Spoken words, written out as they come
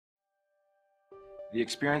The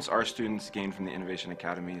experience our students gain from the Innovation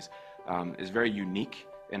Academies is very unique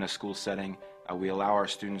in a school setting. We allow our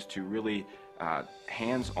students to really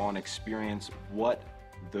hands-on experience what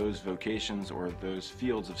those vocations or those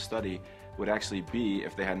fields of study would actually be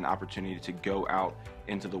if they had an opportunity to go out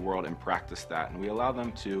into the world and practice that. And we allow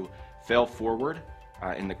them to fail forward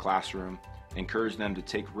in the classroom, encourage them to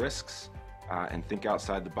take risks and think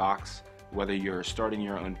outside the box, whether you're starting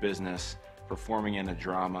your own business, performing in a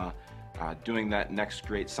drama, doing that next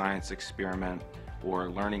great science experiment,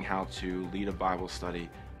 or learning how to lead a Bible study.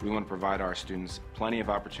 We want to provide our students plenty of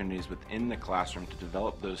opportunities within the classroom to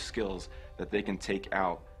develop those skills that they can take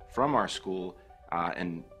out from our school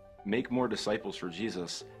and make more disciples for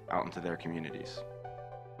Jesus out into their communities.